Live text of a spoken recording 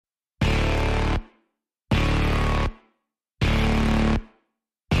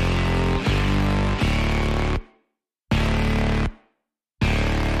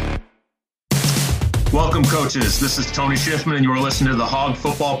Welcome, coaches. This is Tony Schiffman, and you're listening to the Hog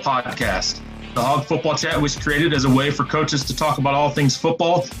Football Podcast. The Hog Football Chat was created as a way for coaches to talk about all things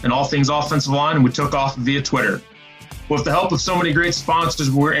football and all things offensive line, and we took off via Twitter. With the help of so many great sponsors,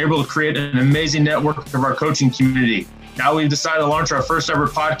 we were able to create an amazing network of our coaching community. Now we've decided to launch our first ever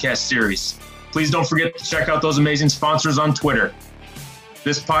podcast series. Please don't forget to check out those amazing sponsors on Twitter.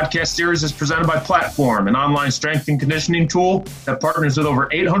 This podcast series is presented by Platform, an online strength and conditioning tool that partners with over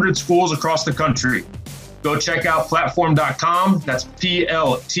 800 schools across the country. Go check out platform.com, that's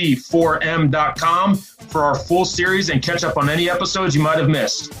PLT4M.com, for our full series and catch up on any episodes you might have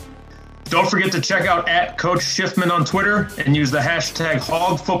missed. Don't forget to check out @Coach Schiffman on Twitter and use the hashtag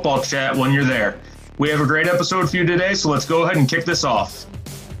HogFootballChat when you're there. We have a great episode for you today, so let's go ahead and kick this off.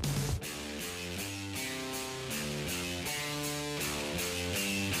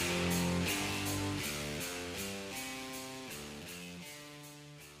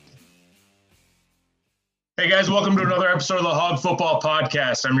 Hey guys, welcome to another episode of the Hog Football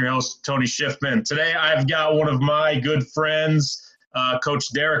Podcast. I'm your host, Tony Schiffman. Today I've got one of my good friends,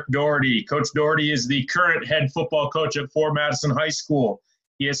 Coach Derek Doherty. Coach Doherty is the current head football coach at Fort Madison High School.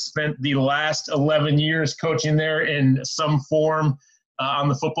 He has spent the last 11 years coaching there in some form on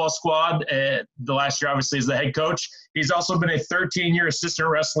the football squad. The last year, obviously, as the head coach. He's also been a 13-year assistant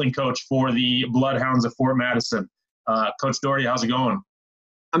wrestling coach for the Bloodhounds of Fort Madison. Coach Doherty, how's it going?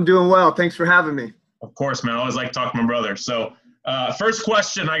 I'm doing well. Thanks for having me. Of course, man. I always like talking to my brother. So first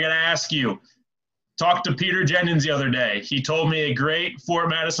question I got to ask you. Talked to Peter Jennings the other day. He told me a great Fort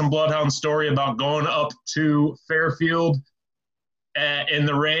Madison Bloodhound story about going up to Fairfield in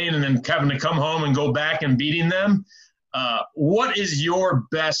the rain and then having to come home and go back and beating them. What is your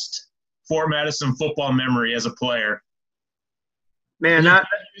best Fort Madison football memory as a player? Man,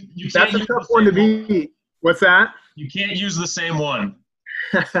 that's a tough one to beat. What's that? You can't use the same one.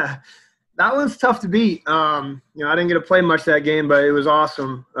 That one's tough to beat. I didn't get to play much that game, but it was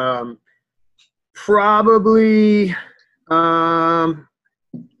awesome. Probably, I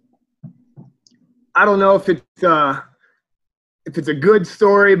don't know if it's a good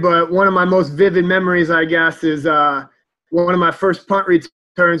story, but one of my most vivid memories, I guess, is one of my first punt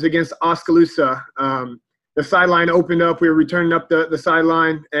returns against Oskaloosa. The sideline opened up. We were returning up the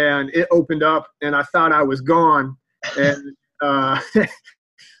sideline, and it opened up, and I thought I was gone. And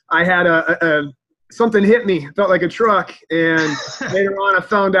I had something hit me. It felt like a truck. And later on, I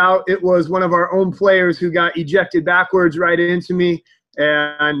found out it was one of our own players who got ejected backwards right into me.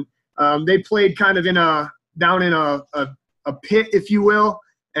 And they played kind of down in a pit, if you will.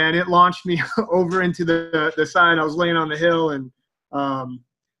 And it launched me over into the side. I was laying on the hill. And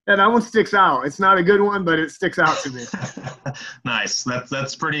that one sticks out. It's not a good one, but it sticks out to me. Nice.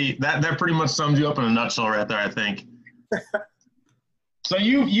 That's pretty. That pretty much sums you up in a nutshell right there, I think. So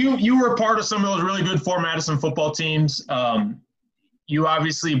you were a part of some of those really good Fort Madison football teams. You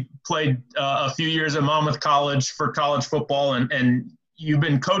obviously played a few years at Monmouth College for college football, and you've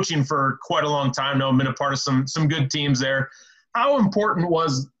been coaching for quite a long time now, been a part of some good teams there. How important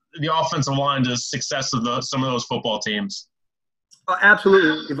was the offensive line to the success of some of those football teams?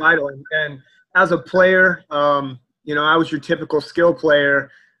 Absolutely vital. And as a player, I was your typical skill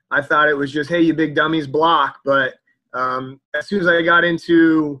player. I thought it was just, hey, you big dummies, block. But as soon as I got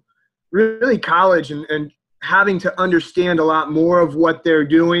into really college and having to understand a lot more of what they're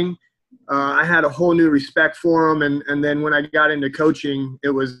doing, I had a whole new respect for them. And then when I got into coaching,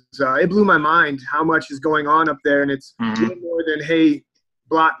 it blew my mind how much is going on up there. And it's way more than, hey,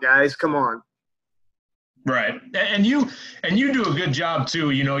 block guys, come on. Right. And you do a good job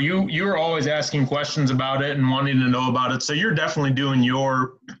too. You're always asking questions about it and wanting to know about it. So you're definitely doing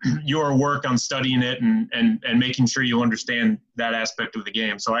your work on studying it and making sure you understand that aspect of the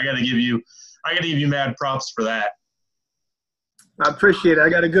game. So I got to give you mad props for that. I appreciate it. I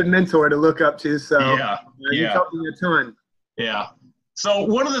got a good mentor to look up to. So you helped me a ton. Yeah. So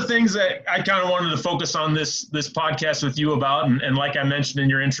one of the things that I kind of wanted to focus on this podcast with you about, and like I mentioned in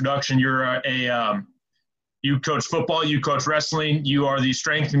your introduction, you're you coach football, you coach wrestling, you are the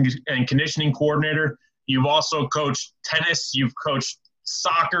strength and conditioning coordinator. You've also coached tennis, you've coached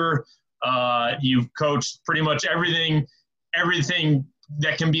soccer, you've coached pretty much everything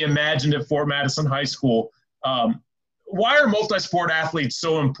that can be imagined at Fort Madison High School. Why are multi-sport athletes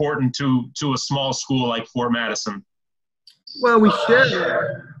so important to a small school like Fort Madison? Well, we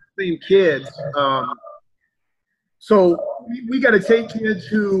share the same kids. So we got to take kids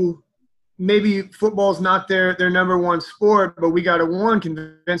who maybe football's not their number one sport, but we got to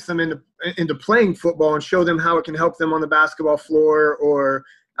convince them into playing football and show them how it can help them on the basketball floor or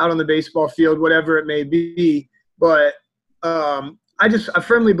out on the baseball field, whatever it may be. But I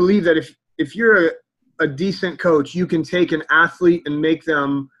firmly believe that if you're a decent coach, you can take an athlete and make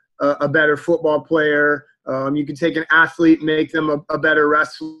them a better football player. You can take an athlete and make them a better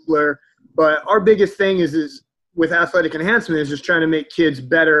wrestler. But our biggest thing is with athletic enhancement is just trying to make kids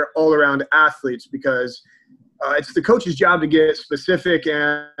better all-around athletes, because it's the coach's job to get specific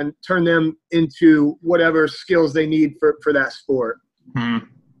and turn them into whatever skills they need for that sport. Hmm.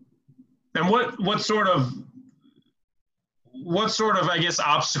 And what sort of I guess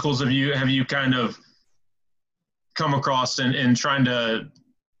obstacles have you kind of come across in trying to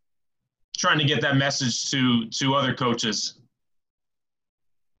get that message to other coaches?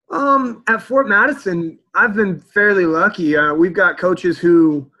 At Fort Madison, I've been fairly lucky. We've got coaches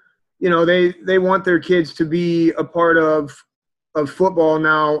who, they want their kids to be a part of football.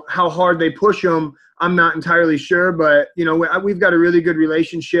 Now, how hard they push them, I'm not entirely sure, but we've got a really good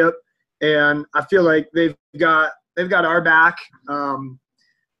relationship, and I feel like they've got our back.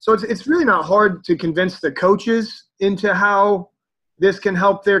 So it's really not hard to convince the coaches into how this can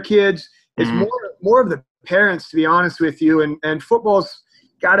help their kids. It's more of the parents, to be honest with you, and football's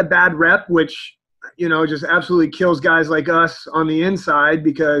got a bad rep, which, just absolutely kills guys like us on the inside,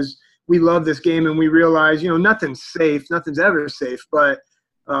 because we love this game and we realize, nothing's safe. Nothing's ever safe. But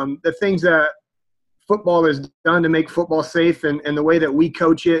the things that football has done to make football safe and the way that we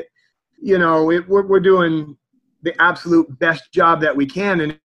coach it, we're doing the absolute best job that we can.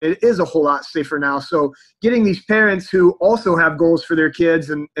 And it is a whole lot safer now. So getting these parents who also have goals for their kids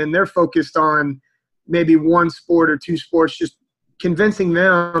and they're focused on maybe one sport or two sports, just convincing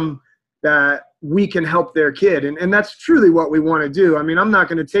them that we can help their kid. And that's truly what we want to do. I mean, I'm not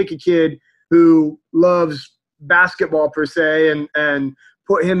going to take a kid who loves basketball per se and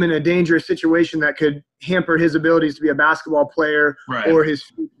put him in a dangerous situation that could hamper his abilities to be a basketball player or his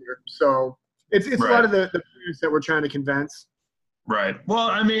future. So it's a lot of the parents that we're trying to convince. Right. Well,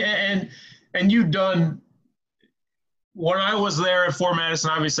 I mean, and you've done – when I was there at Fort Madison,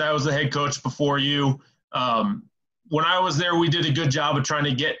 obviously I was the head coach before you. When I was there, we did a good job of trying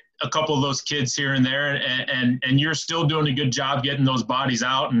to get a couple of those kids here and there, and you're still doing a good job getting those bodies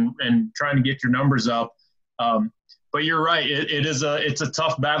out and trying to get your numbers up. But you're right. It's a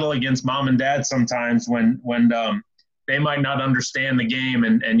tough battle against mom and dad sometimes when they might not understand the game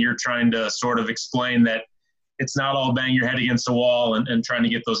and you're trying to sort of explain that it's not all bang your head against the wall and trying to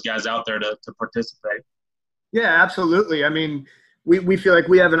get those guys out there to participate. Yeah, absolutely. I mean, we feel like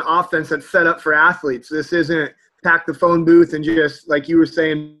we have an offense that's set up for athletes. This isn't pack the phone booth and just, like you were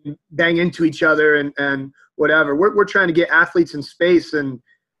saying, bang into each other and whatever. We're trying to get athletes in space, and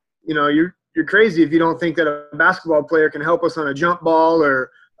you're crazy if you don't think that a basketball player can help us on a jump ball or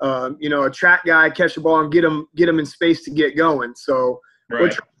a track guy catch the ball and get them in space to get going. So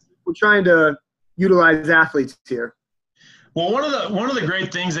we're trying to utilize athletes here. Well, one of the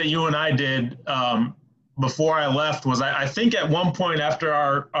great things that you and I did before I left was I think at one point after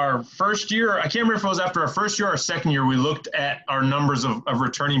our first year, I can't remember if it was after our first year or our second year, we looked at our numbers of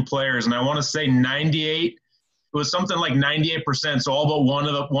returning players, and I want to say 98. It was something like 98%. So all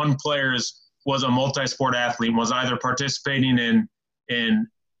but one players was a multi-sport athlete and was either participating in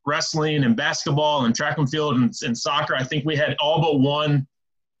wrestling and basketball and track and field and soccer. I think we had all but one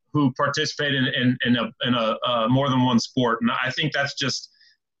who participated in a more than one sport. And I think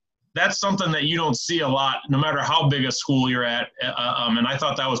that's something that you don't see a lot, no matter how big a school you're at. And I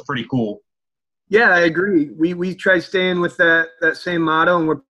thought that was pretty cool. Yeah, I agree. We tried staying with that same motto, and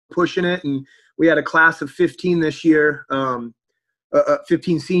we're pushing it. And we had a class of 15 this year,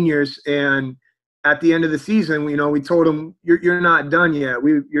 15 seniors. And at the end of the season, we told them, you're not done yet.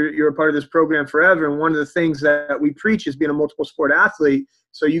 You're a part of this program forever. And one of the things that we preach is being a multiple sport athlete.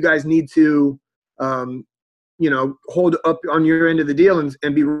 So you guys need to, hold up on your end of the deal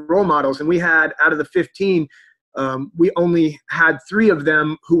and be role models. And we had, out of the 15, we only had 3 of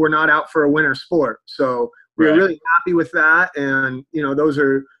them who were not out for a winter sport. So we were really happy with that. And, those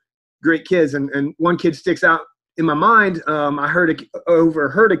are great kids. And one kid sticks out in my mind. I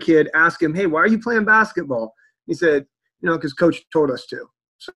overheard a kid ask him, "Hey, why are you playing basketball?" He said, because coach told us to.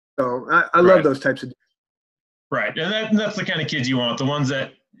 So I love those types of. Right. And that's the kind of kids you want, the ones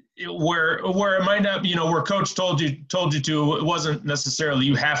that where it might not, where coach told you to, it wasn't necessarily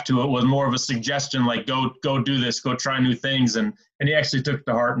you have to, it was more of a suggestion, like go do this, go try new things. And he actually took it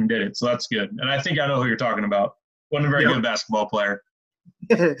to heart and did it. So that's good. And I think I know who you're talking about. Wasn't a very good basketball player.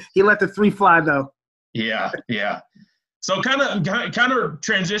 He let the 3 fly though. Yeah. So kind of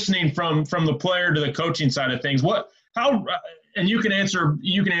transitioning from the player to the coaching side of things, and you can answer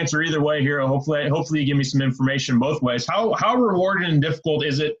either way here. Hopefully you give me some information both ways. How rewarding and difficult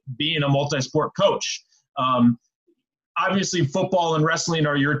is it being a multi-sport coach? Obviously football and wrestling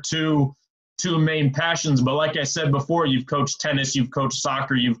are your two two main passions. But like I said before, you've coached tennis, you've coached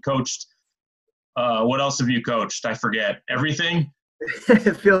soccer, you've coached what else have you coached? I forget. Everything?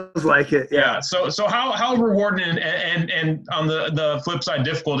 It feels like it, yeah. So how rewarding and on the flip side,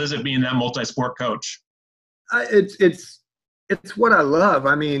 difficult is it being that multi-sport coach? It's what I love.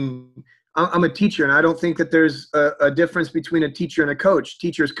 I mean, I'm a teacher, and I don't think that there's a difference between a teacher and a coach.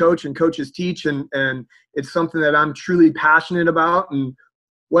 Teachers coach and coaches teach, and it's something that I'm truly passionate about. And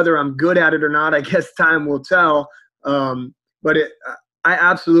whether I'm good at it or not, I guess time will tell. But I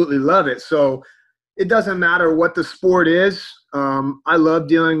absolutely love it. So it doesn't matter what the sport is. I love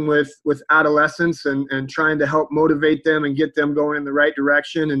dealing with adolescents and trying to help motivate them and get them going in the right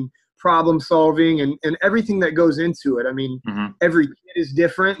direction and problem solving and everything that goes into it. I mean, every kid is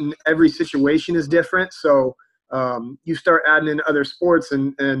different and every situation is different. So you start adding in other sports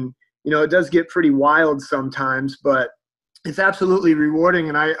and it does get pretty wild sometimes, but it's absolutely rewarding.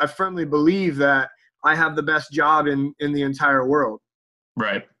 And I firmly believe that I have the best job in the entire world.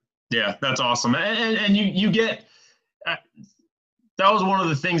 Right. Yeah, that's awesome. And you get that was one of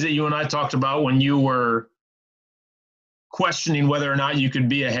the things that you and I talked about when you were questioning whether or not you could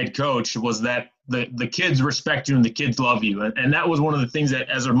be a head coach, was that the kids respect you and the kids love you. And that was one of the things that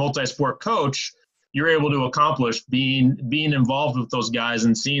as a multi-sport coach, you're able to accomplish, being involved with those guys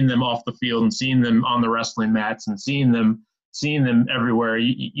and seeing them off the field and seeing them on the wrestling mats and seeing them everywhere.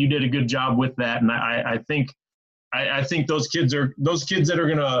 You did a good job with that. And I think those kids that are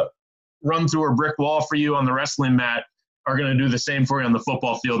going to run through a brick wall for you on the wrestling mat are going to do the same for you on the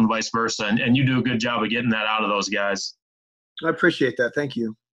football field and vice versa. And you do a good job of getting that out of those guys. I appreciate that. Thank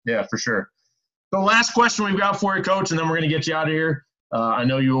you. Yeah, for sure. The last question we've got for you, Coach, and then we're going to get you out of here. I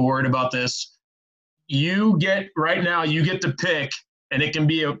know you were worried about this. You get to pick, and it can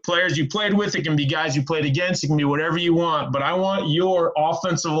be players you played with, it can be guys you played against, it can be whatever you want, but I want your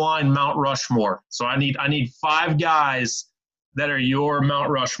offensive line Mount Rushmore. So I need 5 guys that are your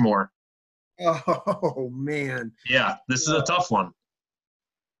Mount Rushmore. Oh, man. Yeah, this is a tough one.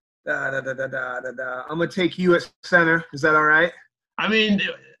 I'm going to take you at center. Is that all right? I mean,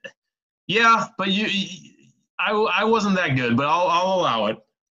 yeah, but I wasn't that good, but I'll allow it.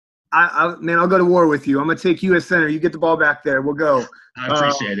 I'll go to war with you. I'm going to take you at center. You get the ball back there. We'll go. I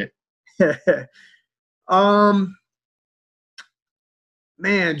appreciate it.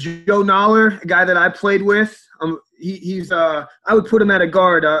 Man, Joe Noller, a guy that I played with, he's I would put him at a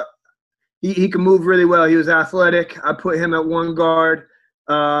guard. He can move really well. He was athletic. I put him at one guard.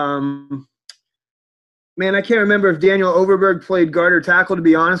 Man, I can't remember if Daniel Overberg played guard or tackle, to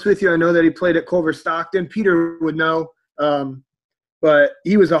be honest with you. I know that he played at Culver Stockton. Peter would know. But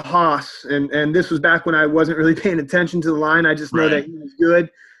he was a hoss, and this was back when I wasn't really paying attention to the line. I just know that he was good.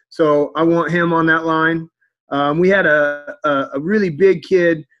 So I want him on that line. We had a really big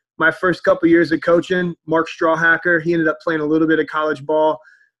kid my first couple years of coaching, Mark Strawhacker. He ended up playing a little bit of college ball.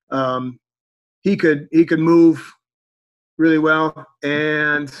 He could move really well,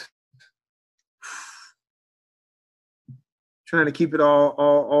 and trying to keep it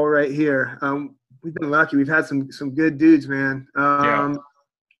all right here. We've been lucky. We've had some good dudes, man.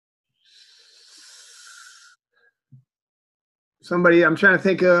 Somebody I'm trying to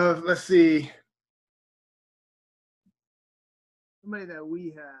think of. Let's see. Somebody that we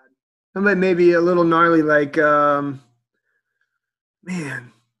had. Somebody maybe a little gnarly, like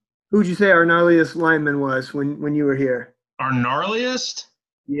man. Who'd you say our gnarliest lineman was when you were here? Our gnarliest?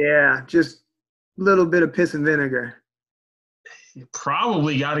 Yeah, just a little bit of piss and vinegar. You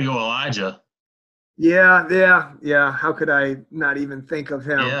probably got to go Elijah. Yeah. How could I not even think of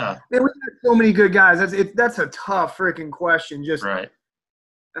him? Yeah. Man, we got so many good guys. That's a tough freaking question. Just right.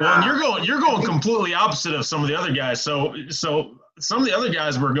 Well, and you're going completely opposite of some of the other guys. So some of the other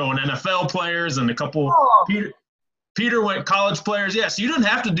guys were going NFL players and a couple. Oh. Peter went college players. Yes, you don't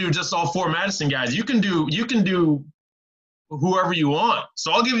have to do just all 4 Madison guys. You can do whoever you want.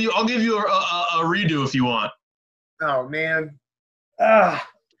 So I'll give you a redo if you want. Oh man.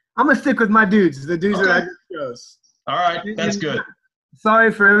 I'm going to stick with my dudes, the dudes that I just chose. All right, that's good. Sorry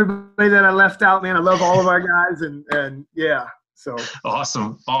for everybody that I left out, man. I love all of our guys, and yeah, so.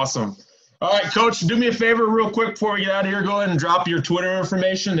 Awesome. All right, Coach, do me a favor real quick before we get out of here. Go ahead and drop your Twitter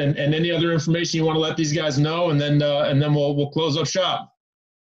information and any other information you want to let these guys know, and then we'll close up shop.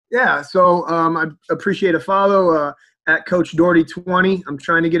 Yeah, so I appreciate a follow at Coach Doherty 20. I'm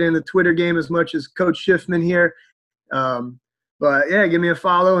trying to get in the Twitter game as much as Coach Schiffman here. But yeah, give me a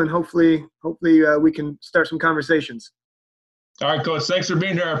follow, and hopefully we can start some conversations. All right, Coach. Thanks for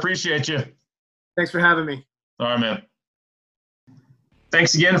being here. I appreciate you. Thanks for having me. All right, man.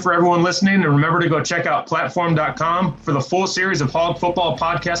 Thanks again for everyone listening, and remember to go check out platform.com for the full series of Hog Football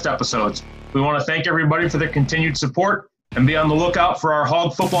podcast episodes. We want to thank everybody for their continued support, and be on the lookout for our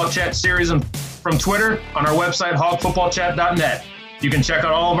Hog Football Chat series from Twitter on our website, hogfootballchat.net. You can check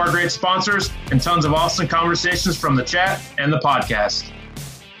out all of our great sponsors and tons of awesome conversations from the chat and the podcast.